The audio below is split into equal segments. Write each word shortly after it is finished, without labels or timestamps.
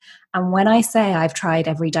And when I say I've tried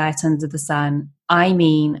every diet under the sun, I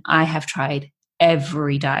mean I have tried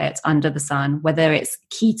every diet under the sun, whether it's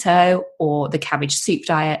keto or the cabbage soup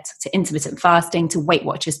diet, to intermittent fasting, to Weight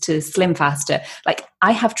Watchers, to Slim Faster. Like,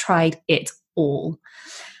 I have tried it all.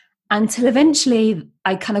 Until eventually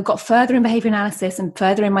I kind of got further in behavior analysis and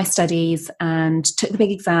further in my studies and took the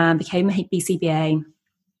big exam, became a BCBA.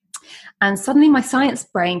 And suddenly my science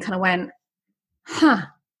brain kind of went,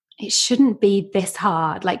 it shouldn't be this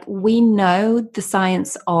hard. Like, we know the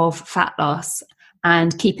science of fat loss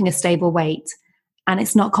and keeping a stable weight, and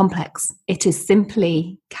it's not complex. It is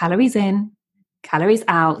simply calories in, calories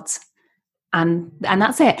out, and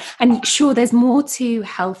that's it. And sure, there's more to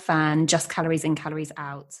health than just calories in, calories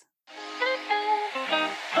out.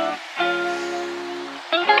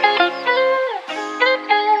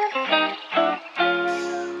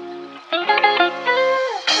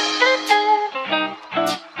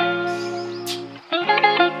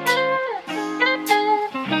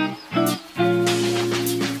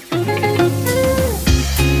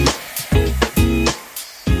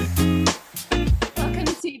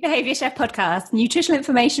 Behavior Chef Podcast, nutritional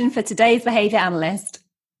information for today's behavior analyst.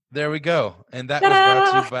 There we go. And that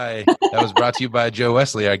was brought to you by Jo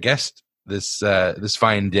Wesley, our guest this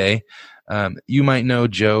fine day. You might know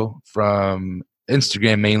Jo from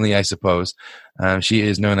Instagram mainly, I suppose. She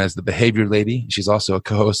is known as the Behavior Lady. She's also a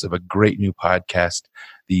co-host of a great new podcast,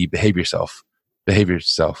 the Behavior Self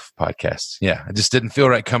podcast. Yeah, I just didn't feel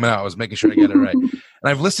right coming out. I was making sure I get it right. And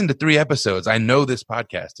I've listened to 3 episodes. I know this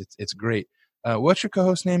podcast. It's great. What's your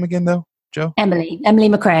co-host name again, though, Jo? Emily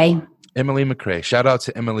McRae. Emily McRae. Shout out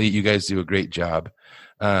to Emily. You guys do a great job.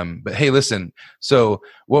 But hey, listen. So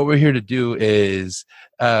what we're here to do is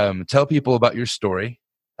tell people about your story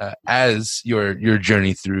as your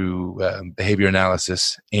journey through behavior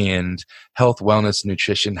analysis and health, wellness,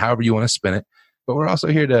 nutrition, however you want to spin it. But we're also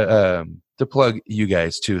here to plug you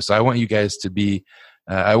guys too. So I want you guys to be.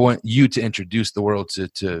 I want you to introduce the world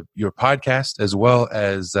to your podcast, as well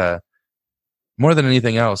as. More than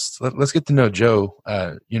anything else, let's get to know Jo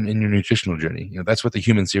in your nutritional journey. You know, that's what the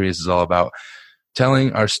Human Series is all about,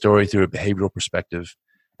 telling our story through a behavioral perspective.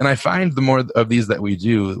 And I find the more of these that we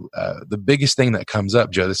do, the biggest thing that comes up,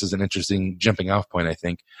 Jo, this is an interesting jumping off point, I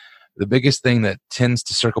think. The biggest thing that tends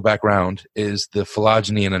to circle back around is the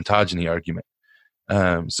phylogeny and ontogeny argument.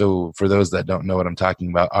 So for those that don't know what I'm talking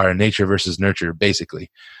about, our nature versus nurture, basically,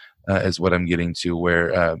 is what I'm getting to,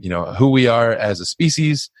 where, who we are as a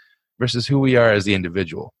species versus who we are as the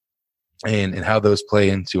individual, and how those play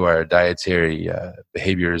into our dietary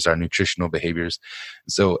behaviors, our nutritional behaviors.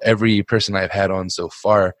 So every person I've had on so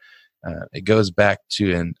far, it goes back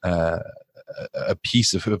to a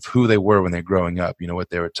piece of who they were when they're growing up, what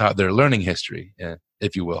they were taught, their learning history,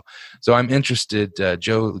 if you will. So I'm interested,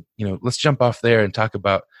 Jo, let's jump off there and talk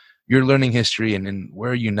about your learning history and where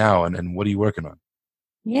are you now and what are you working on?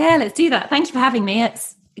 Yeah, let's do that. Thank you for having me.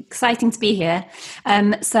 It's exciting to be here.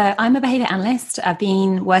 So I'm a behavior analyst. I've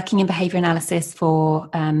been working in behavior analysis for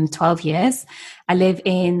 12 years. I live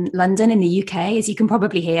in London in the UK, as you can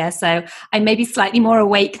probably hear. So I may be slightly more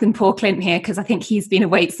awake than poor Clint here, because I think he's been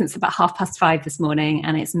awake since about 5:30 this morning,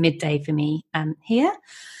 and it's midday for me here.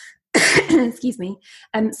 Excuse me.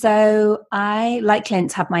 So I, like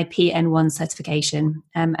Clint, have my PN1 certification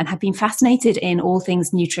and have been fascinated in all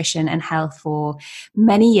things nutrition and health for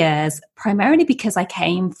many years, primarily because I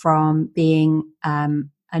came from being an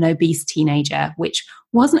obese teenager, which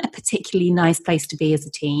wasn't a particularly nice place to be as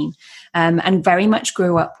a teen, and very much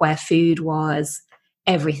grew up where food was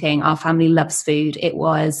everything. Our family loves food. It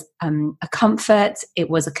was a comfort. It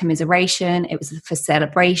was a commiseration. It was for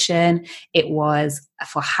celebration. It was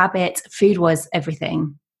for habit. Food was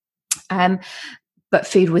everything. But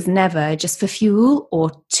food was never just for fuel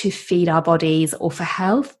or to feed our bodies or for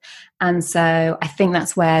health. And so I think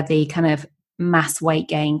that's where the kind of mass weight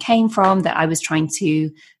gain came from, that I was trying to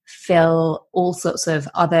fill all sorts of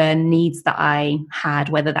other needs that I had,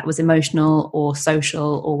 whether that was emotional or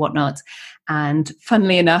social or whatnot. And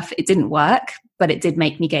funnily enough, it didn't work, but it did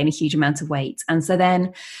make me gain a huge amount of weight. And so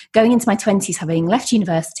then going into my 20s, having left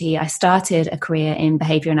university, I started a career in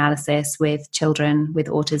behavior analysis with children with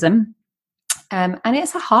autism. And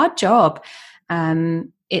it's a hard job.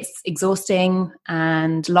 It's exhausting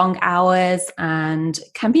and long hours and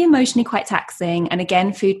can be emotionally quite taxing. And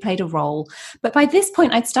again, food played a role. But by this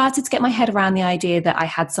point, I'd started to get my head around the idea that I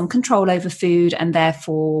had some control over food and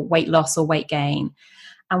therefore weight loss or weight gain.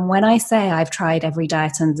 And when I say I've tried every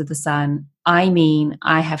diet under the sun, I mean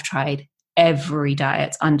I have tried every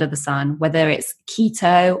diet under the sun, whether it's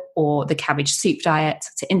keto or the cabbage soup diet,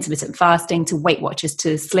 to intermittent fasting, to Weight Watchers,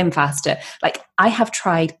 to Slim Faster. Like, I have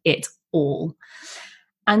tried it all.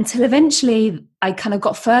 until eventually I kind of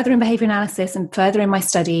got further in behavior analysis and further in my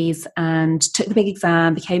studies and took the big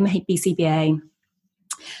exam, became a BCBA.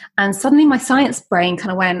 And suddenly my science brain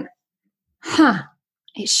kind of went,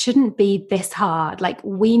 it shouldn't be this hard. Like,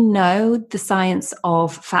 we know the science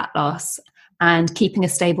of fat loss and keeping a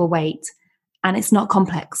stable weight, and it's not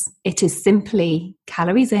complex. It is simply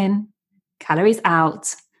calories in, calories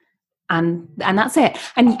out, and that's it.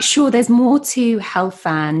 And sure, there's more to health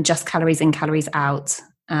than just calories in, calories out.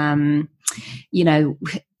 You know,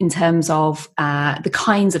 in terms of the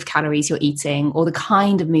kinds of calories you're eating or the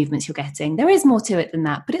kind of movements you're getting, there is more to it than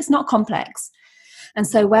that, but it's not complex. And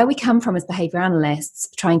so where we come from as behavior analysts,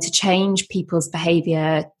 trying to change people's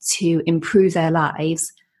behavior to improve their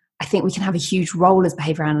lives, I think we can have a huge role as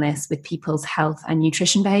behavior analysts with people's health and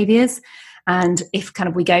nutrition behaviors. And if kind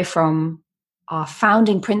of we go from our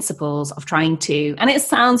founding principles of trying to, and it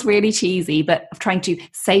sounds really cheesy, but of trying to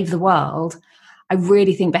save the world, I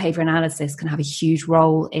really think behavior analysis can have a huge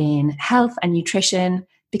role in health and nutrition,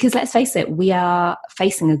 because let's face it, we are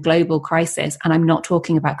facing a global crisis. And I'm not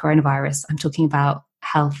talking about coronavirus. I'm talking about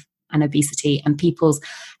health and obesity and people's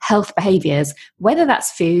health behaviors, whether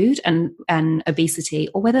that's food and obesity,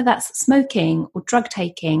 or whether that's smoking or drug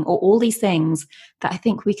taking or all these things that I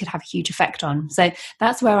think we could have a huge effect on. So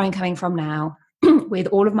that's where I'm coming from now with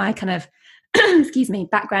all of my kind of,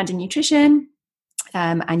 background in nutrition,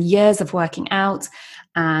 and years of working out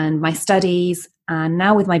and my studies, and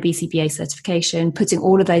now with my BCBA certification, putting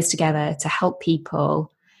all of those together to help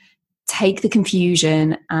people take the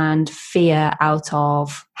confusion and fear out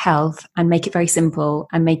of health and make it very simple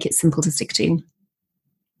and make it simple to stick to.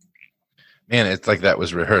 Man, it's like that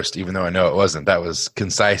was rehearsed, even though I know it wasn't. That was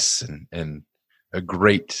concise and a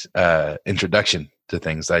great introduction to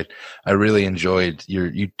things. I really enjoyed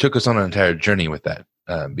you took us on an entire journey with that,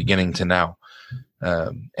 beginning to now.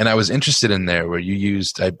 And I was interested in there where you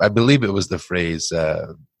used, I believe it was the phrase,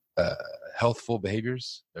 healthful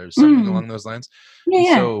behaviors or something along those lines.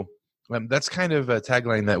 Yeah. So that's kind of a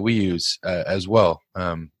tagline that we use as well,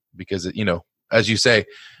 because, you know, as you say,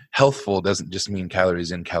 healthful doesn't just mean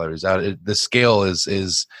calories in, calories out. The scale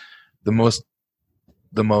is the most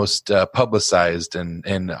publicized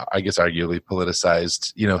and I guess arguably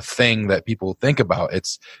politicized, you know, thing that people think about.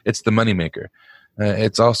 It's the moneymaker.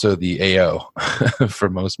 It's also the AO for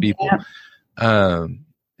most people. Yeah.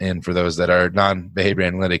 And for those that are non-behavior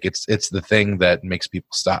analytic, it's the thing that makes people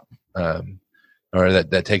stop, or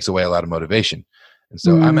that takes away a lot of motivation. And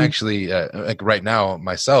so I'm actually, like right now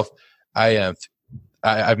myself, I've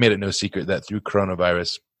made it no secret that through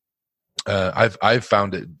coronavirus, I've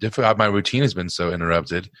found it difficult. My routine has been so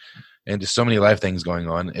interrupted and just so many life things going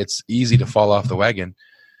on. It's easy to fall off the wagon.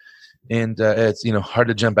 And it's, you know, hard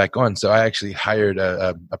to jump back on. So I actually hired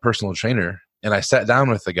a personal trainer, and I sat down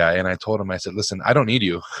with the guy and I told him, I said, listen, I don't need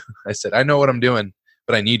you. I said, I know what I'm doing,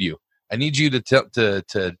 but I need you. I need you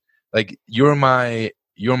to like, you're my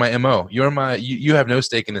MO. You have no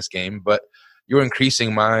stake in this game, but you're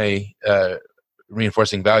increasing my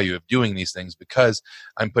reinforcing value of doing these things because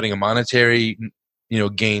I'm putting a monetary, you know,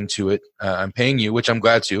 gain to it. I'm paying you, which I'm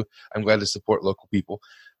glad to. I'm glad to support local people.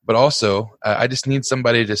 But also, I just need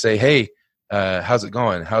somebody to say, hey, how's it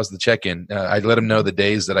going? How's the check-in? I let them know the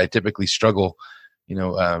days that I typically struggle. You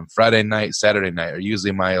know, Friday night, Saturday night are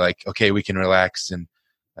usually my, like, okay, we can relax and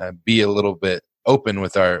be a little bit open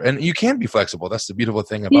with and you can be flexible. That's the beautiful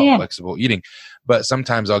thing about flexible eating. But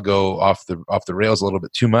sometimes I'll go off the rails a little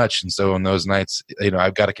bit too much. And so on those nights, you know,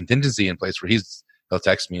 I've got a contingency in place where he'll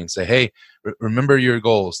text me and say, hey, remember your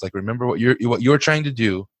goals. Like, remember what you're trying to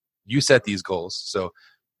do. You set these goals. So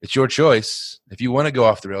it's your choice. If you want to go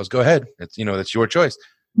off the rails, go ahead. It's, you know, that's your choice.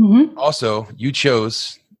 Mm-hmm. Also, you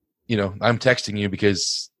chose, you know, I'm texting you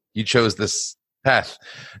because you chose this path.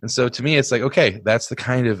 And so to me, it's like, okay, that's the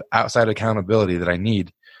kind of outside accountability that I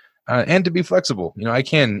need. And to be flexible. You know, I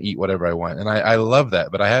can eat whatever I want. And I love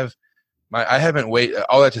that. But I haven't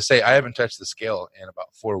all that to say, I haven't touched the scale in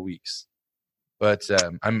about 4 weeks. But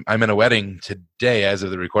I'm in a wedding today as of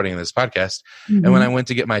the recording of this podcast. Mm-hmm. And when I went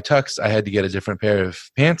to get my tux, I had to get a different pair of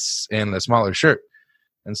pants and a smaller shirt.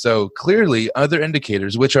 And so clearly other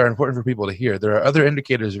indicators, which are important for people to hear, there are other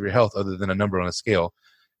indicators of your health other than a number on a scale.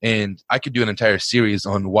 And I could do an entire series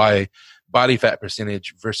on why body fat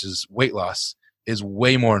percentage versus weight loss is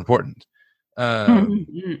way more important.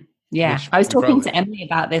 Yeah, I was talking to Emily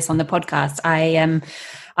about this on the podcast.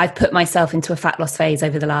 I've put myself into a fat loss phase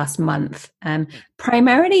over the last month,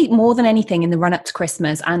 primarily more than anything in the run up to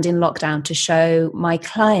Christmas and in lockdown, to show my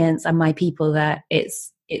clients and my people that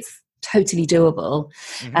it's totally doable.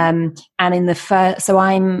 Mm-hmm. And in so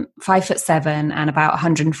I'm 5'7" and about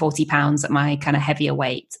 140 pounds at my kind of heavier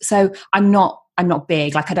weight. So I'm not not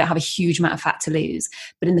big, like I don't have a huge amount of fat to lose.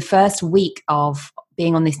 But in the first week of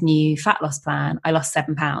being on this new fat loss plan, I lost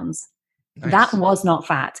 7 pounds. Nice. That was not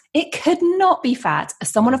fat. It could not be fat.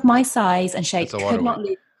 Someone of my size and shape could not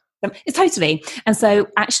lose them. It's totally. And so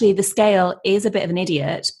actually the scale is a bit of an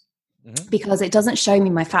idiot because it doesn't show me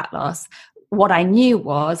my fat loss. What I knew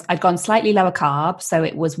was I'd gone slightly lower carb, so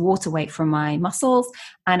it was water weight from my muscles,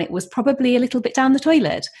 and it was probably a little bit down the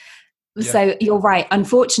toilet. Yeah. So you're right.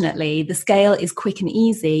 Unfortunately, the scale is quick and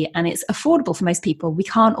easy, and it's affordable for most people. We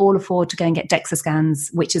can't all afford to go and get DEXA scans,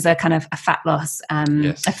 which is a kind of a fat loss,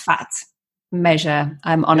 a fat measure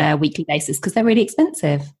on a weekly basis, because they're really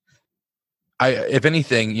expensive. If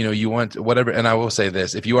anything, you want whatever, and I will say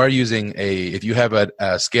this: if you are using if you have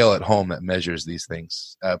a scale at home that measures these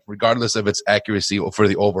things, regardless of its accuracy or for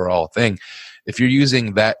the overall thing, if you're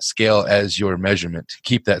using that scale as your measurement,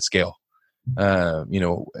 keep that scale.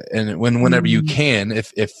 And whenever you can,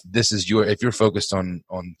 if this is if you're focused on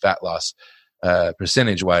fat loss,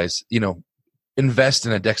 percentage wise, invest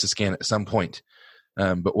in a DEXA scan at some point.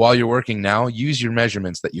 But while you're working now, use your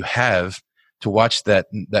measurements that you have to watch that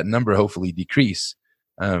number hopefully decrease.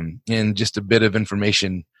 And just a bit of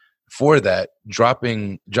information for that,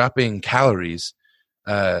 dropping calories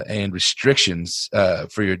and restrictions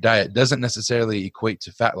for your diet doesn't necessarily equate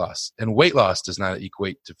to fat loss, and weight loss does not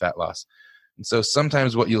equate to fat loss. And so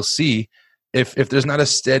sometimes what you'll see, if there's not a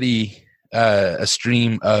steady a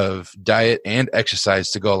stream of diet and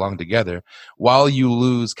exercise to go along together, while you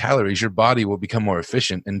lose calories, your body will become more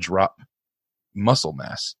efficient and drop muscle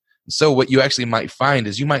mass. So what you actually might find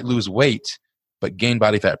is you might lose weight, but gain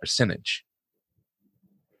body fat percentage,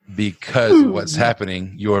 because what's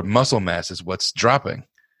happening, your muscle mass is what's dropping.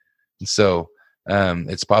 And so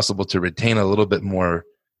it's possible to retain a little bit more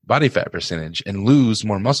body fat percentage and lose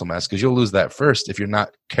more muscle mass, because you'll lose that first if you're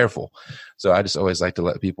not careful. So I just always like to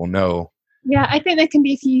let people know. Yeah, I think there can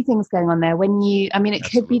be a few things going on there.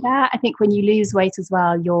 It could be that. I think when you lose weight as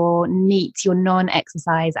well, your NEAT, your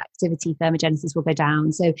non-exercise activity thermogenesis will go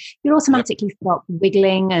down. So you'll automatically stop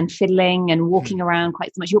wiggling and fiddling and walking around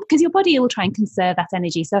quite so much, because your body will try and conserve that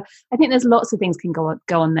energy. So I think there's lots of things can go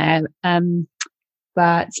on there.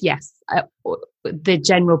 But yes, the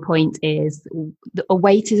general point is a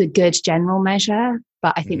weight is a good general measure,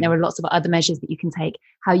 but I think there are lots of other measures that you can take.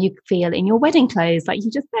 How you feel in your wedding clothes, like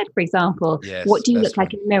you just said, for example. Yes, what do you look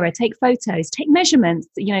like in the mirror? Take photos, take measurements.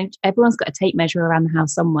 Everyone's got a tape measure around the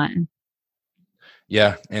house somewhere.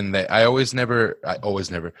 Yeah, and I always seem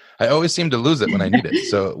to lose it when I need it.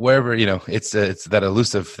 So wherever, it's that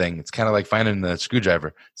elusive thing. It's kind of like finding the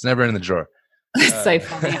screwdriver. It's never in the drawer. It's so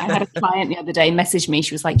funny. I had a client the other day message me.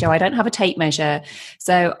 She was like, "Jo, I don't have a tape measure."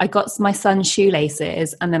 So I got my son's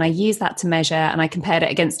shoelaces, and then I used that to measure, and I compared it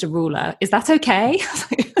against a ruler. Is that okay?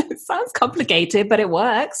 It sounds complicated, but it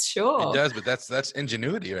works. Sure. It does, but that's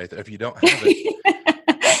ingenuity right there. If you don't have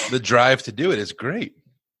it, the drive to do it is great.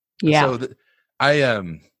 Yeah. So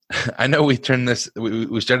I know we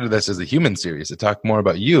started this as a human series to talk more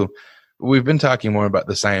about you. We've been talking more about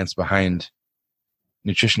the science behind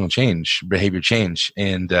nutritional change, behavior change,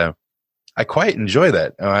 and I quite enjoy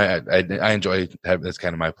that. I enjoy having, that's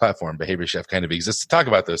kind of my platform. Behavior Chef kind of exists to talk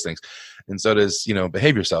about those things, and so does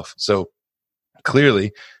Behavior Self. So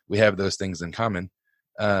clearly, we have those things in common.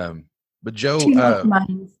 But Jo,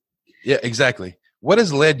 yeah, exactly. What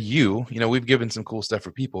has led you? We've given some cool stuff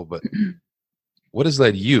for people, but what has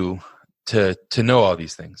led you to know all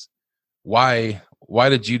these things? Why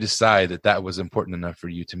did you decide that was important enough for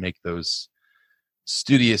you to make those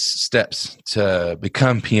studious steps to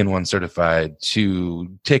become PN1 certified, to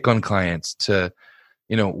take on clients, to,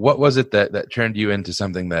 what was it that turned you onto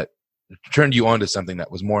something that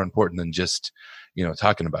was more important than just,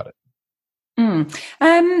 talking about it?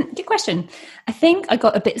 Good question. I think I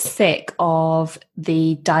got a bit sick of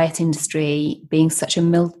the diet industry being such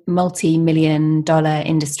a multi-million-dollar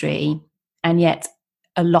industry, and yet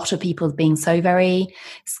a lot of people being so very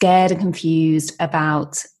scared and confused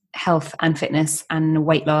about health and fitness and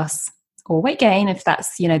weight loss or weight gain, if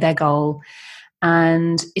that's their goal.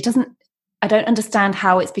 And I don't understand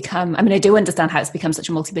how it's become. I do understand how it's become such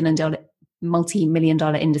a multi-million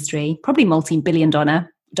dollar industry, probably multi-billion dollar,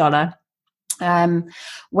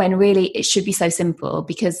 when really it should be so simple,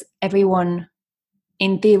 because everyone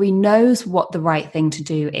in theory knows what the right thing to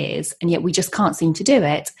do is, and yet we just can't seem to do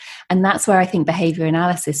it. And that's where I think behavior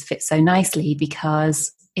analysis fits so nicely,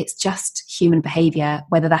 because it's just human behavior,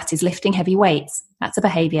 whether that is lifting heavy weights, that's a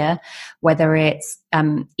behavior, whether it's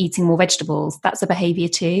eating more vegetables, that's a behavior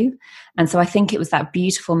too. And so I think it was that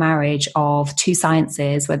beautiful marriage of two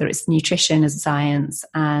sciences, whether it's nutrition as a science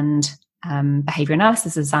and behavior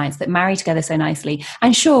analysis and science that marry together so nicely.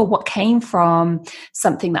 And sure, what came from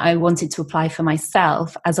something that I wanted to apply for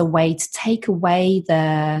myself as a way to take away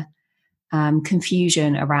the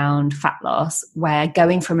confusion around fat loss, where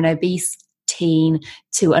going from an obese teen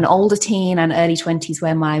to an older teen and early 20s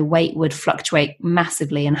where my weight would fluctuate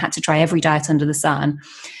massively and had to try every diet under the sun,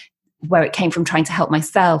 where it came from trying to help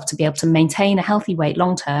myself to be able to maintain a healthy weight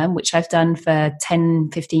long term, which I've done for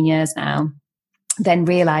 10, 15 years now, then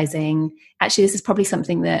realizing actually this is probably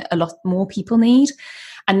something that a lot more people need.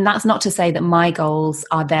 And that's not to say that my goals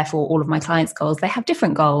are therefore all of my clients' goals. They have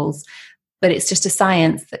different goals, but it's just a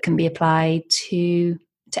science that can be applied to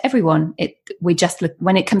everyone. We just look,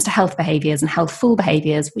 when it comes to health behaviors and healthful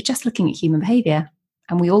behaviors, we're just looking at human behavior,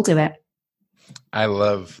 and we all do it. I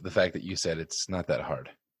love the fact that you said it's not that hard.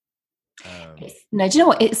 No, do you know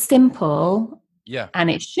what? It's simple. Yeah. And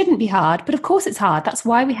it shouldn't be hard, but of course it's hard. That's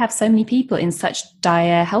why we have so many people in such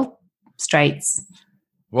dire health straits.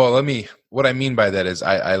 Well, what I mean by that is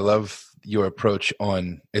I love your approach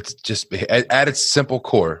on it's just at its simple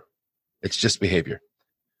core, it's just behavior.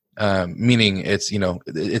 Meaning it's,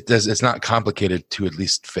 it's not complicated to at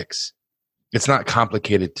least fix. It's not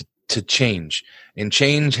complicated to change, and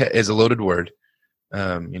change is a loaded word.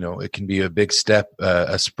 It can be a big step,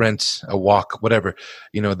 a sprint, a walk, whatever.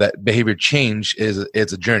 That behavior change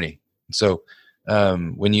it's a journey. So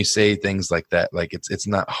when you say things like that, like it's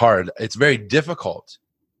not hard. It's very difficult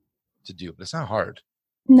to do, but it's not hard.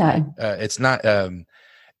 No, it's not.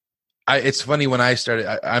 It's funny when I started.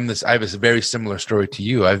 I have a very similar story to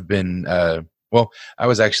you. I've been. I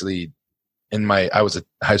was actually I was a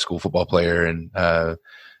high school football player and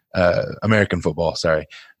American football. Sorry.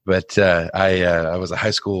 But I was a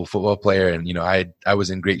high school football player, and I was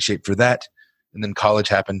in great shape for that. And then college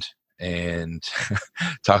happened, and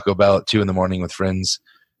Taco Bell at 2 a.m. with friends,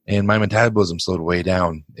 and my metabolism slowed way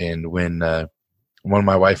down. And when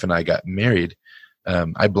my wife and I got married,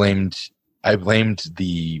 I blamed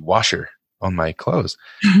the washer on my clothes.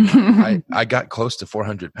 I got close to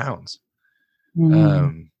 400 pounds,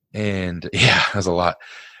 and yeah, that was a lot.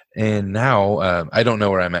 And now I don't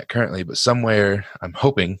know where I'm at currently, but somewhere I'm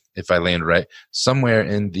hoping, if I land right, somewhere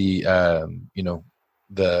in the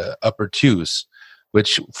the upper twos,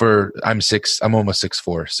 which I'm almost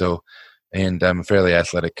 6'4", so, and I'm fairly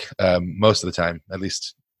athletic most of the time, at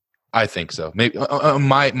least I think so. Maybe on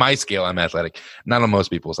my scale, I'm athletic, not on most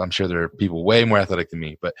people's. I'm sure there are people way more athletic than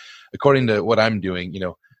me, but according to what I'm doing,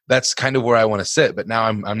 that's kind of where I want to sit. But now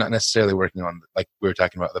I'm not necessarily working on, like we were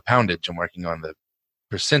talking about, the poundage. I'm working on the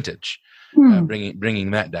percentage,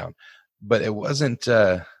 bringing that down. But it wasn't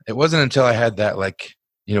until I had that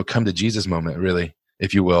come to Jesus moment, really,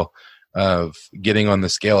 if you will, of getting on the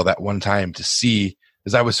scale that one time to see,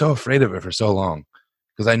 because I was so afraid of it for so long,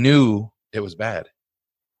 because I knew it was bad.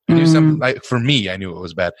 I knew something, like, for me, I knew it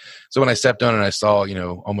was bad. So when I stepped on and I saw,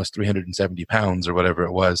 almost 370 pounds or whatever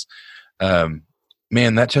it was,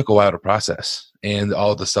 man, that took a while to process, and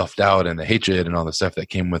all the self-doubt and the hatred and all the stuff that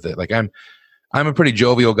came with it. Like, I'm a pretty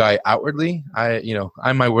jovial guy outwardly.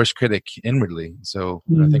 I'm my worst critic inwardly. So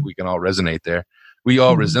I think we can all resonate there. We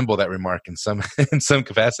all resemble that remark in some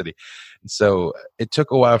capacity. And so it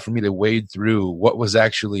took a while for me to wade through what was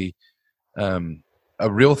actually a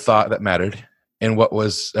real thought that mattered, and what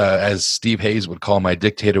was, as Steve Hayes would call, my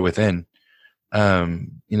dictator within,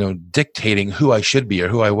 dictating who I should be or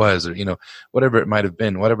who I was, or, whatever it might have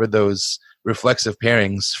been, whatever those reflexive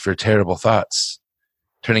pairings for terrible thoughts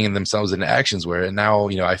turning themselves into actions were. And now,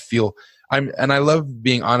 I feel and I love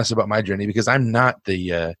being honest about my journey, because I'm not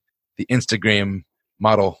the Instagram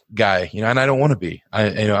model guy, and I don't want to be.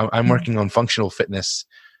 I'm working on functional fitness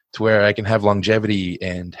to where I can have longevity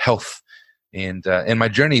and health. And my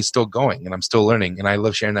journey is still going, and I'm still learning, and I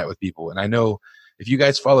love sharing that with people. And I know if you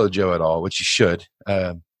guys follow Jo at all, which you should,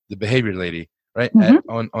 the Behavior Lady, right,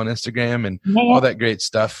 on Instagram and all that great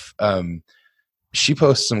stuff, she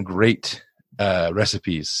posts some great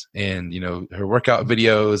recipes, and her workout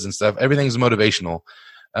videos and stuff. Everything's motivational,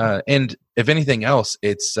 and if anything else,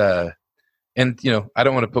 it's and I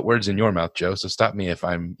don't want to put words in your mouth, Jo, so stop me if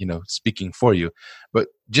I'm speaking for you. But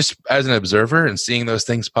just as an observer and seeing those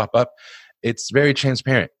things pop up, it's very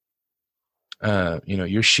transparent.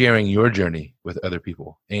 You're sharing your journey with other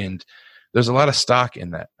people, and there's a lot of stock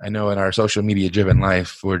in that. I know in our social media driven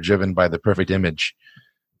life, we're driven by the perfect image,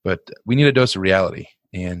 but we need a dose of reality.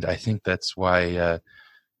 And I think that's why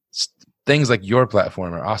things like your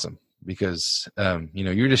platform are awesome, because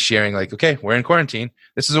you're just sharing, like, okay, we're in quarantine,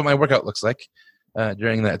 this is what my workout looks like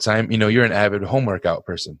during that time. You're an avid home workout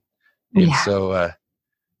person, and so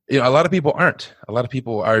a lot of people aren't. A lot of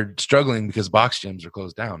people are struggling because box gyms are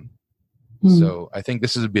closed down. So I think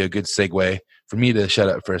this would be a good segue for me to shut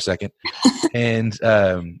up for a second and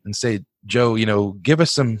say, Joe, give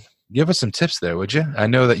us some tips there, would you? I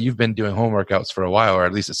know that you've been doing home workouts for a while, or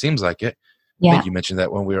at least it seems like it. Yeah. I think you mentioned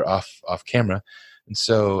that when we were off camera. And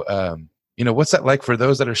so, what's that like for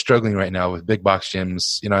those that are struggling right now with big box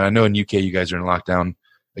gyms? I know in UK, you guys are in lockdown.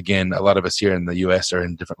 Again, a lot of us here in the US are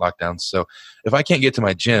in different lockdowns. So if I can't get to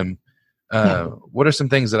my gym, what are some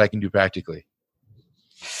things that I can do practically?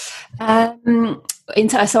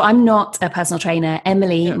 So I'm not a personal trainer.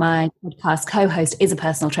 Emily, my podcast co-host, is a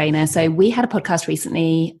personal trainer. So we had a podcast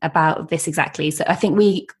recently about this exactly. So I think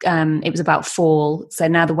it was about fall. So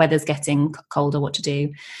now the weather's getting colder, what to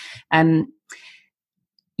do.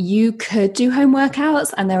 You could do home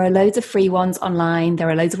workouts, and there are loads of free ones online. There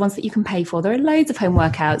are loads of ones that you can pay for. There are loads of home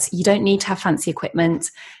workouts. You don't need to have fancy equipment.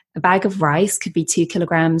 A bag of rice could be 2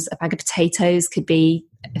 kilograms. A bag of potatoes could be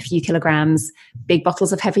a few kilograms. Big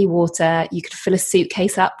bottles of heavy water. You could fill a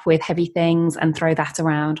suitcase up with heavy things and throw that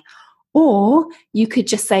around. Or you could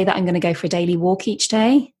just say that I'm going to go for a daily walk each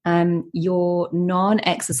day. Your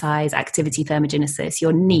non-exercise activity thermogenesis,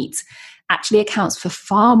 your NEAT, actually accounts for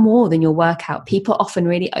far more than your workout. People often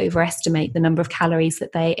really overestimate the number of calories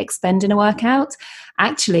that they expend in a workout.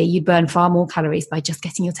 Actually, you burn far more calories by just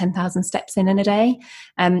getting your 10,000 steps in a day.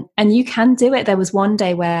 And you can do it. There was one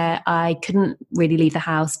day where I couldn't really leave the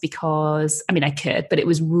house because, I could, but it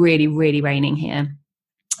was really, really raining here.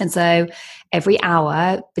 And so every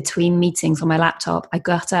hour between meetings on my laptop, I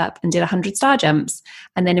got up and did 100 star jumps.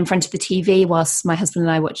 And then in front of the TV, whilst my husband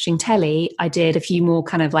and I were watching telly, I did a few more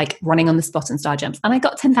kind of like running on the spot and star jumps. And I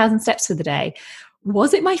got 10,000 steps for the day.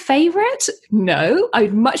 Was it my favorite? No.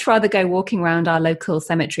 I'd much rather go walking around our local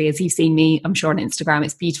cemetery. As you've seen me, I'm sure on Instagram,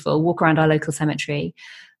 it's beautiful. Walk around our local cemetery.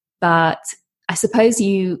 But I suppose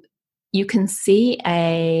you can see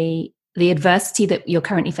the adversity that you're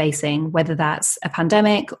currently facing, whether that's a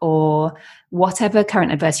pandemic or whatever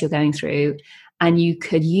current adversity you're going through, and you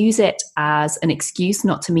could use it as an excuse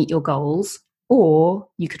not to meet your goals, or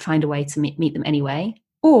you could find a way to meet them anyway,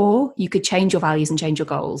 or you could change your values and change your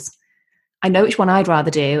goals. I know which one I'd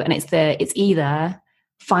rather do, and it's either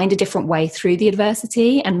find a different way through the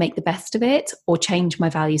adversity and make the best of it, or change my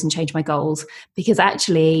values and change my goals, because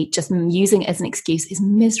actually just using it as an excuse is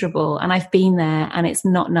miserable. And I've been there, and it's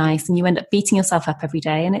not nice. And you end up beating yourself up every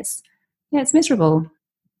day, and it's miserable.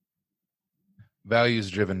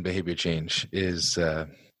 Values-driven behavior change is,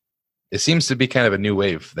 it seems to be kind of a new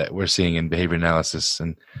wave that we're seeing in behavior analysis.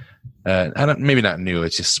 And maybe not new,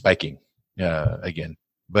 it's just spiking again,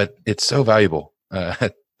 but it's so valuable.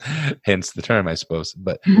 Hence the term, I suppose.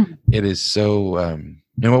 But it is so,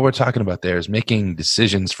 what we're talking about there is making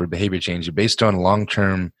decisions for behavior change based on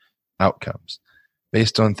long-term outcomes,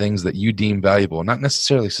 based on things that you deem valuable, not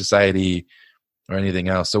necessarily society or anything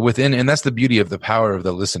else. So and that's the beauty of the power of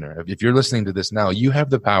the listener. If you're listening to this now, you have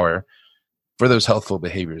the power for those healthful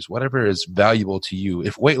behaviors, whatever is valuable to you.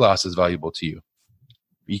 If weight loss is valuable to you,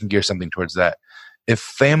 you can gear something towards that. If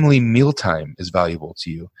family mealtime is valuable to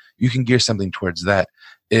you, you can gear something towards that.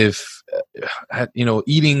 If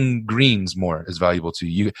eating greens more is valuable to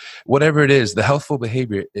you, whatever it is, the healthful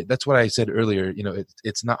behavior. That's what I said earlier.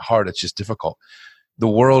 It's not hard; it's just difficult. The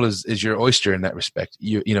world is your oyster in that respect.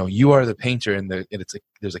 You are the painter, and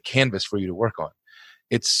there's a canvas for you to work on.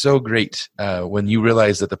 It's so great when you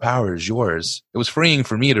realize that the power is yours. It was freeing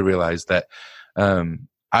for me to realize that.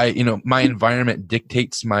 My environment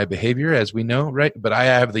dictates my behavior, as we know, right? But I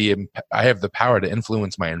have the power to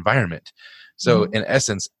influence my environment. So in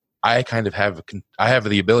essence, I kind of have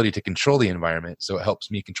the ability to control the environment. So it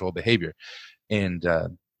helps me control behavior. And,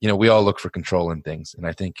 we all look for control in things. And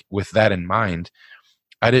I think with that in mind,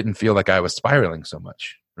 I didn't feel like I was spiraling so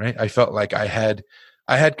much, right? I felt like I had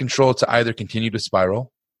control to either continue to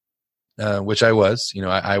spiral, which I was,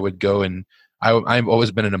 I would go and I've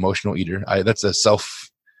always been an emotional eater. That's a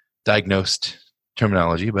self-diagnosed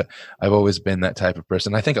terminology, but I've always been that type of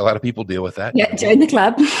person. I think a lot of people deal with that. Yeah, join the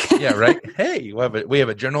club. Yeah, right. Hey, we have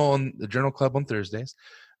a journal club on Thursdays.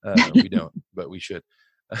 We don't, but we should.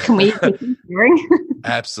 Can we keep hearing?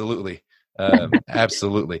 Absolutely.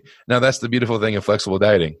 Absolutely. Now that's the beautiful thing of flexible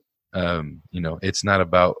dieting. It's not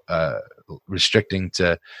about restricting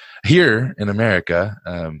to here in America.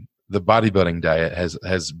 The bodybuilding diet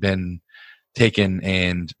has been taken,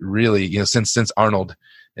 and really, since Arnold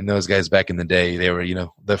and those guys back in the day, they were,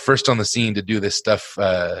 the first on the scene to do this stuff,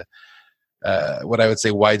 what I would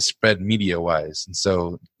say widespread media wise. And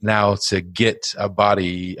so now to get a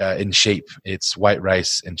body in shape, it's white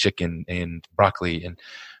rice and chicken and broccoli, and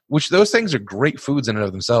which those things are great foods in and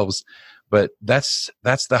of themselves. But that's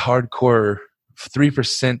the hardcore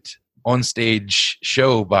 3% on stage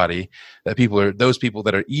show body, that those people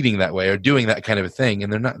that are eating that way are doing that kind of a thing,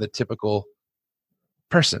 and they're not the typical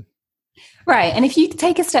person. Right. And if you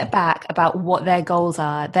take a step back about what their goals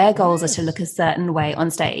are to look a certain way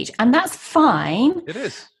on stage. And that's fine. It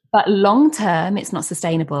is. But long term, it's not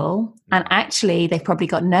sustainable. And actually, they've probably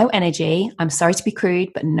got no energy. I'm sorry to be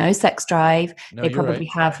crude, but no sex drive. No, they probably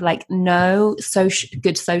have like no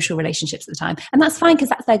good social relationships at the time. And that's fine because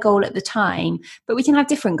that's their goal at the time. But we can have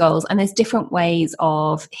different goals, and there's different ways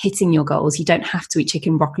of hitting your goals. You don't have to eat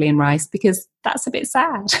chicken, broccoli, and rice, because that's a bit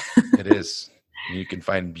sad. It is. You can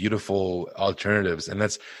find beautiful alternatives. And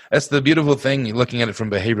that's the beautiful thing, looking at it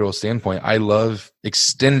from a behavioral standpoint. I love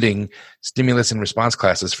extending stimulus and response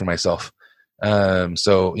classes for myself.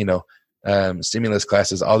 Stimulus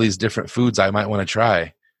classes, all these different foods I might want to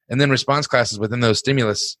try. And then response classes within those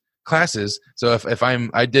stimulus classes. So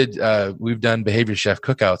we've done behavior chef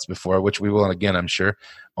cookouts before, which we will again, I'm sure,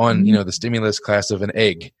 on, the stimulus class of an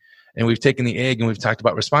egg. And we've taken the egg and we've talked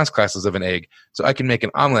about response classes of an egg. So I can make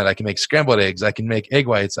an omelet. I can make scrambled eggs. I can make egg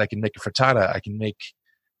whites. I can make a frittata. I can make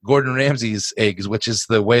Gordon Ramsay's eggs, which is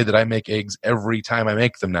the way that I make eggs every time I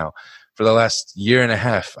make them now. For the last year and a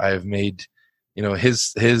half, I've made,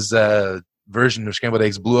 his version of scrambled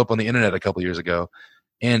eggs blew up on the internet a couple years ago.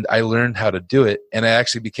 And I learned how to do it. And it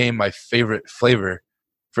actually became my favorite flavor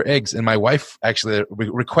for eggs, and my wife actually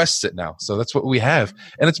requests it now. So that's what we have,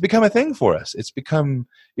 and it's become a thing for us. It's become,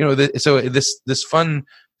 this fun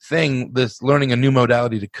thing, this learning a new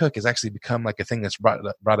modality to cook has actually become like a thing that's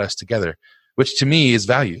brought us together, which to me is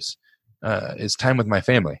values, is time with my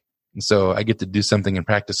family. And so I get to do something and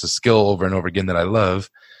practice a skill over and over again that I love,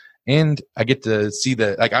 and I get to see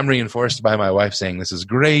that, like, I'm reinforced by my wife saying this is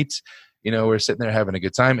great. We're sitting there having a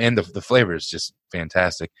good time, and the flavor is just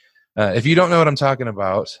fantastic. If you don't know what I'm talking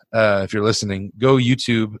about, if you're listening, go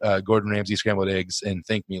YouTube Gordon Ramsay scrambled eggs and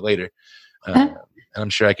thank me later. And I'm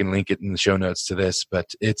sure I can link it in the show notes to this,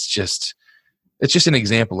 but it's just an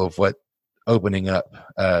example of what opening up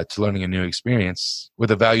to learning a new experience with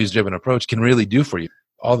a values-driven approach can really do for you.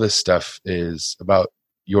 All this stuff is about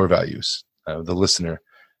your values, the listener.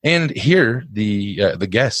 And here, the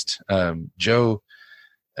guest, Jo,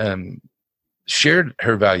 shared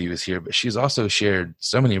her values here, but she's also shared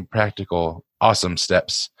so many practical, awesome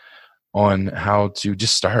steps on how to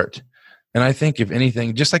just start. And I think, if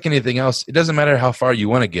anything, just like anything else, it doesn't matter how far you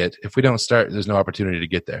want to get. If we don't start, there's no opportunity to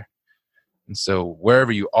get there. And so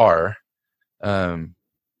wherever you are,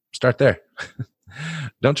 start there.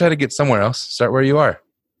 Don't try to get somewhere else. Start where you are.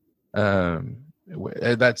 I don't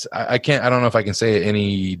know if I can say it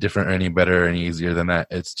any different or any better or any easier than that.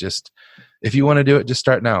 It's just, if you want to do it, just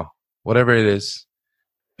start now. Whatever it is,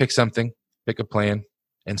 pick something, pick a plan,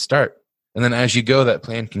 and start. And then as you go, that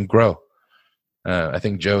plan can grow. I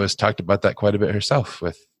think Jo has talked about that quite a bit herself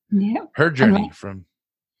with her journey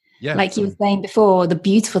Like you were saying before, the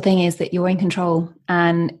beautiful thing is that you're in control.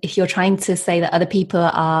 And if you're trying to say that other people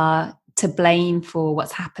are to blame for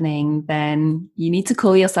what's happening, then you need to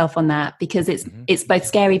call yourself on that, because it's both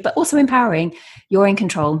scary but also empowering. You're in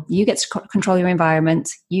control. You get to control your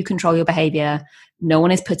environment. You control your behavior. No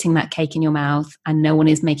one is putting that cake in your mouth, and no one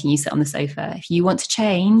is making you sit on the sofa. If you want to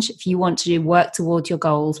change, if you want to work towards your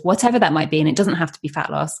goals, whatever that might be, and it doesn't have to be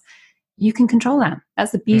fat loss, you can control that.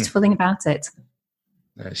 That's the beautiful thing about it.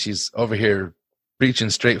 She's over here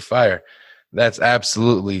preaching straight fire. That's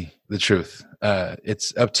absolutely the truth.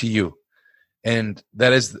 It's up to you. And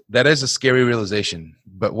that is a scary realization.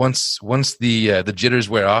 But once the jitters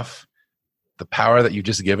wear off, the power that you've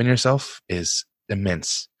just given yourself is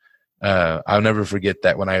immense. I'll never forget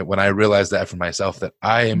that when I realized that for myself, that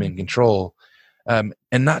I am in control, and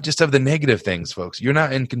not just of the negative things, folks. You're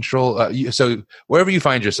not in control. So wherever you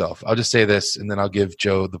find yourself, I'll just say this, and then I'll give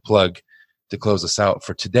Jo the plug to close us out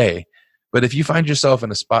for today. But if you find yourself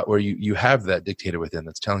in a spot where you have that dictator within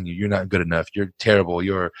that's telling you you're not good enough, you're terrible,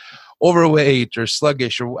 you're overweight or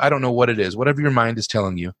sluggish, or I don't know what it is, whatever your mind is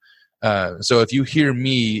telling you. So if you hear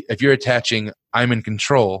me, if you're attaching, I'm in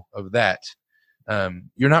control of that,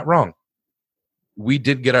 you're not wrong. We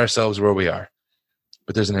did get ourselves where we are,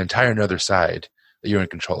 but there's an entire another side that you're in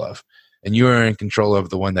control of. And you are in control of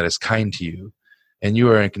the one that is kind to you. And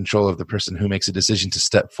you are in control of the person who makes a decision to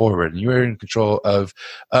step forward. And you are in control of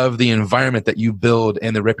the environment that you build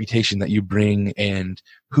and the reputation that you bring and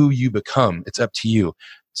who you become. It's up to you.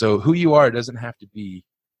 So who you are doesn't have to be,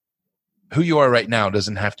 who you are right now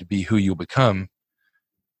doesn't have to be who you'll become.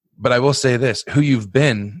 But I will say this, who you've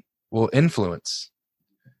been will influence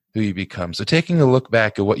who you become. So taking a look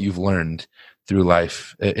back at what you've learned through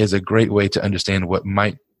life is a great way to understand what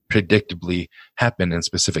might predictably happen in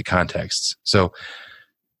specific contexts. So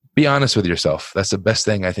be honest with yourself. That's the best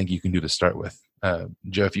thing I think you can do to start with.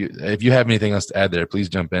 Joe, if you have anything else to add there, please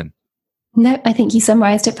jump in. No, I think you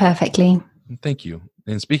summarized it perfectly. Thank you.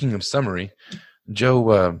 And speaking of summary,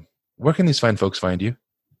 Joe, where can these fine folks find you?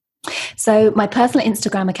 So my personal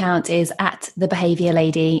Instagram account is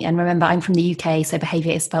 @thebehaviorlady. And remember, I'm from the UK, so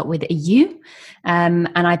behavior is spelled with a U. And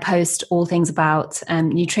I post all things about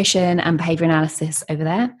nutrition and behavior analysis over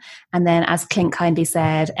there. And then, as Clint kindly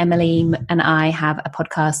said, Emily and I have a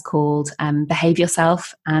podcast called Behave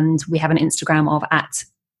Yourself. And we have an Instagram of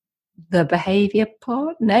Behave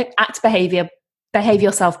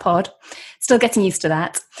Yourself Pod. Still getting used to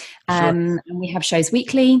that. Sure. And we have shows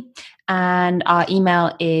weekly. And our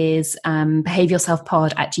email is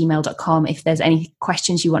behaveyourselfpod@gmail.com. If there's any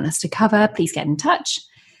questions you want us to cover, please get in touch.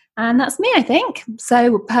 And that's me, I think.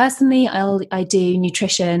 So personally, I do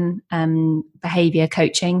nutrition, behavior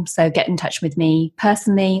coaching. So get in touch with me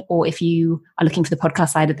personally, or if you are looking for the podcast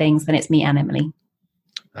side of things, then it's me and Emily.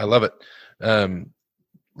 I love it.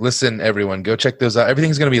 Listen, everyone, go check those out.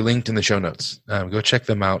 Everything's going to be linked in the show notes. Go check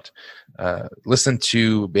them out. Listen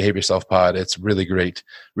to Behave Yourself Pod. It's really great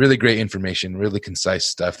information, really concise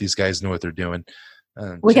stuff. These guys know what they're doing.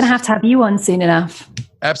 We're going to have you on soon enough.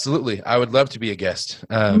 Absolutely. I would love to be a guest.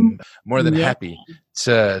 More than happy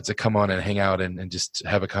to come on and hang out and just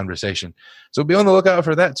have a conversation. So be on the lookout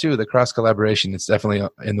for that too. The cross collaboration, it's definitely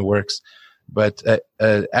in the works. But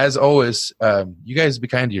as always, you guys be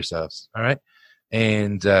kind to yourselves. All right.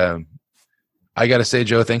 And I got to say,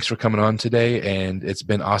 Joe, thanks for coming on today. And it's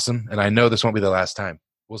been awesome. And I know this won't be the last time.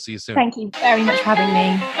 We'll see you soon. Thank you very much for having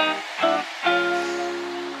me.